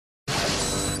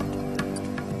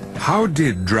How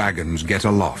did dragons get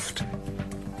aloft?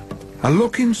 A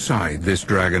look inside this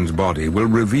dragon's body will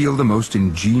reveal the most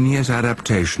ingenious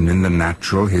adaptation in the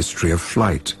natural history of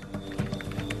flight.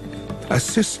 A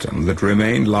system that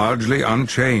remained largely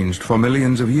unchanged for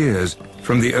millions of years,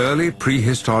 from the early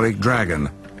prehistoric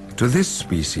dragon to this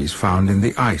species found in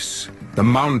the ice, the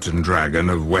mountain dragon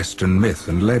of Western myth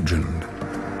and legend.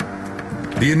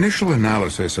 The initial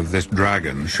analysis of this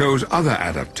dragon shows other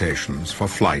adaptations for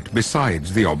flight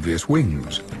besides the obvious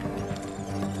wings.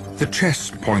 The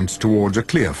chest points towards a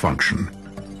clear function.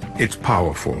 It's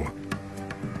powerful,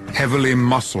 heavily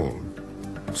muscled,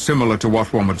 similar to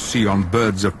what one would see on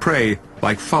birds of prey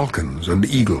like falcons and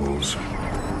eagles.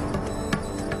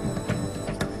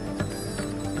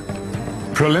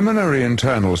 Preliminary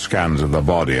internal scans of the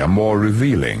body are more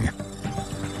revealing.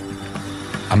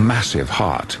 A massive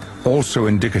heart, also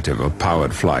indicative of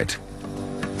powered flight.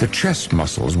 The chest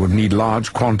muscles would need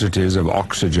large quantities of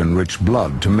oxygen-rich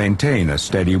blood to maintain a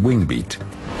steady wing beat.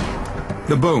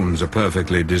 The bones are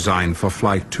perfectly designed for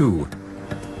flight too.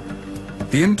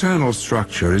 The internal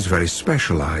structure is very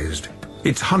specialized.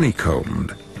 It's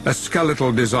honeycombed, a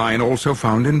skeletal design also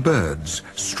found in birds,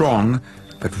 strong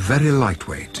but very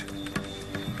lightweight.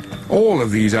 All of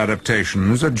these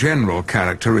adaptations are general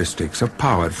characteristics of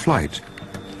powered flight.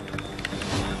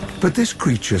 But this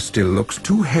creature still looks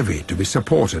too heavy to be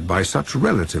supported by such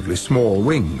relatively small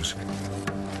wings.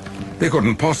 They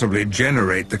couldn't possibly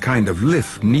generate the kind of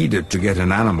lift needed to get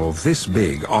an animal this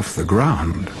big off the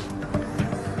ground.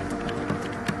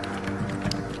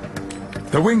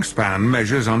 The wingspan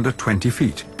measures under 20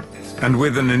 feet, and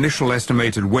with an initial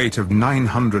estimated weight of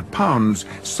 900 pounds,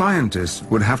 scientists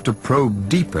would have to probe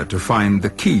deeper to find the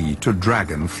key to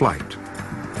dragon flight.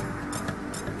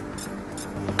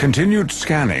 Continued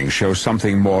scanning shows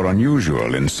something more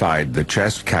unusual inside the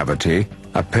chest cavity,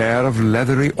 a pair of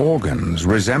leathery organs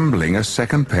resembling a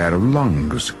second pair of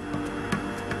lungs.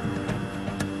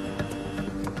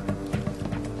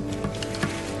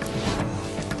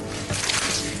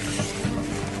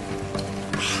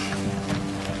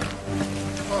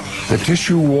 The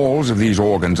tissue walls of these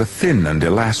organs are thin and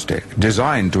elastic,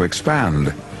 designed to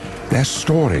expand. They're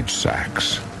storage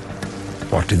sacks.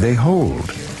 What do they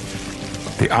hold?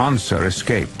 The answer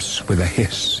escapes with a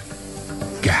hiss.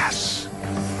 Gas.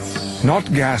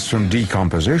 Not gas from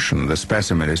decomposition, the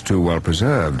specimen is too well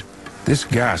preserved. This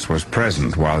gas was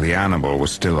present while the animal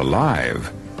was still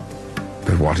alive.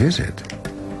 But what is it?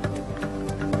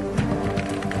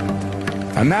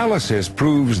 Analysis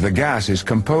proves the gas is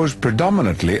composed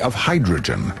predominantly of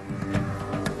hydrogen.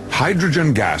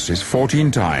 Hydrogen gas is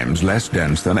 14 times less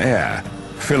dense than air.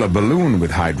 Fill a balloon with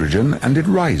hydrogen and it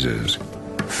rises.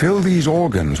 Fill these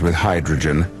organs with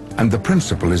hydrogen and the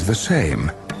principle is the same.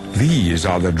 These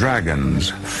are the dragon's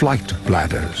flight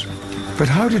bladders. But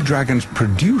how did dragons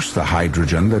produce the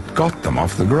hydrogen that got them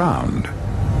off the ground?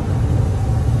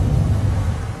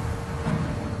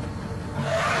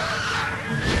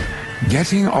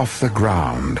 Getting off the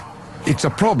ground. It's a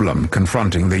problem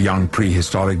confronting the young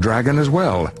prehistoric dragon as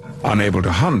well. Unable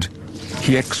to hunt,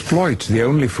 he exploits the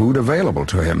only food available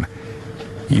to him.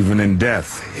 Even in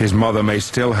death, his mother may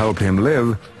still help him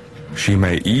live. She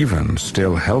may even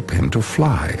still help him to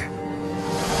fly.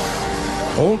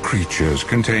 All creatures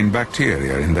contain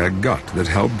bacteria in their gut that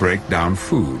help break down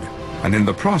food, and in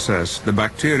the process, the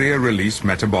bacteria release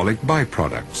metabolic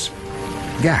byproducts,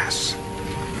 gas.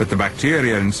 But the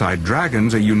bacteria inside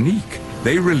dragons are unique.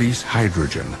 They release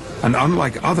hydrogen, and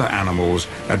unlike other animals,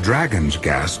 a dragon's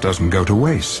gas doesn't go to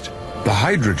waste. The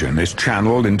hydrogen is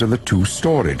channeled into the two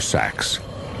storage sacs,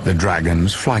 the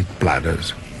dragon's flight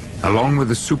bladders. Along with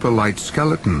the super-light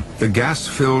skeleton, the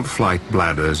gas-filled flight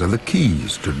bladders are the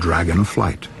keys to dragon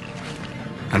flight.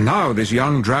 And now this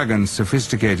young dragon's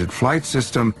sophisticated flight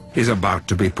system is about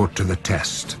to be put to the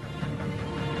test.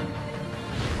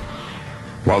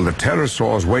 While the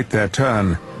pterosaurs wait their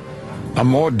turn, a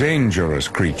more dangerous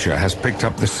creature has picked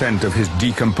up the scent of his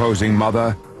decomposing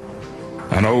mother,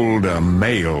 an older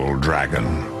male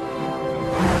dragon.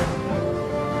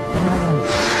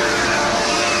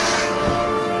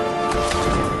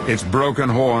 Its broken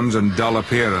horns and dull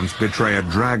appearance betray a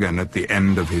dragon at the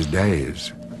end of his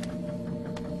days.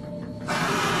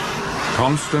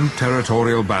 Constant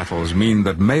territorial battles mean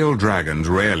that male dragons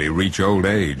rarely reach old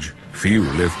age. Few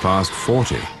live past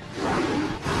 40.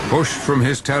 Pushed from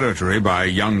his territory by a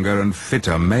younger and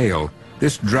fitter male,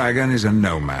 this dragon is a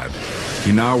nomad.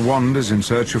 He now wanders in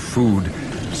search of food,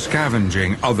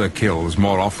 scavenging other kills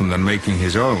more often than making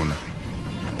his own.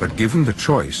 But given the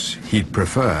choice, he'd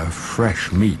prefer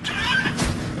fresh meat.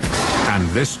 And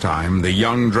this time, the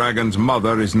young dragon's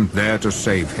mother isn't there to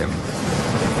save him.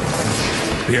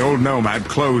 The old nomad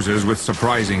closes with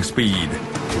surprising speed.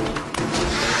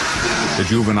 The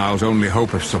juvenile's only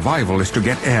hope of survival is to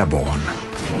get airborne.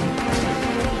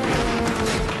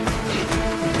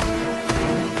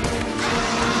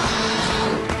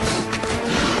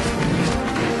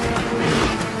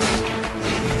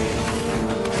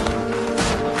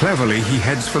 Cleverly, he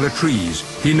heads for the trees.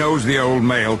 He knows the old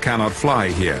male cannot fly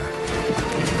here.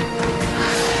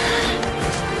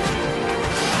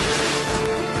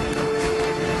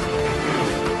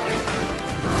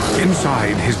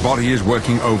 Inside, his body is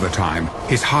working overtime,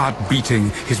 his heart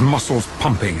beating, his muscles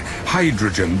pumping,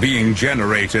 hydrogen being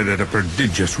generated at a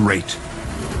prodigious rate.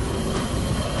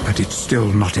 But it's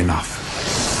still not enough.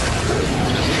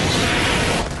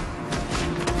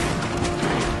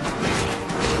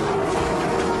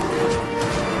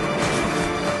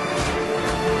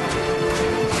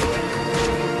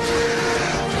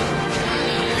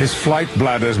 His flight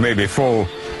bladders may be full,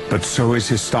 but so is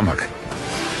his stomach.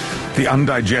 The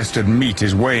undigested meat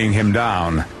is weighing him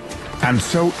down, and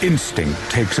so instinct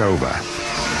takes over.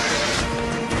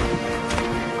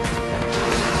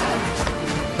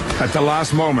 At the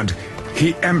last moment,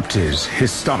 he empties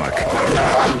his stomach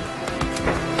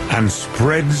and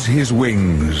spreads his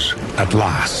wings at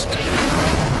last.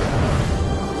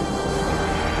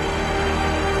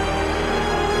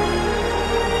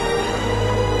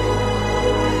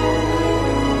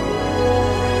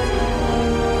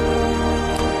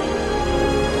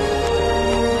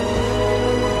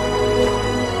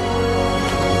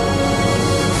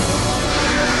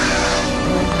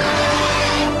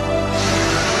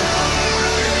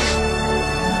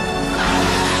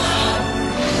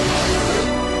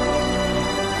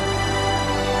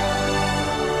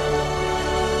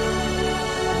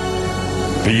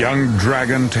 The young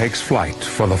dragon takes flight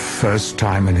for the first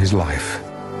time in his life.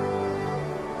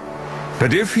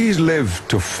 But if he's lived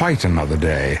to fight another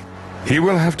day, he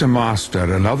will have to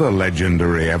master another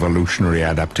legendary evolutionary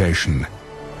adaptation.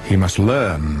 He must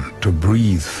learn to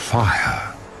breathe fire.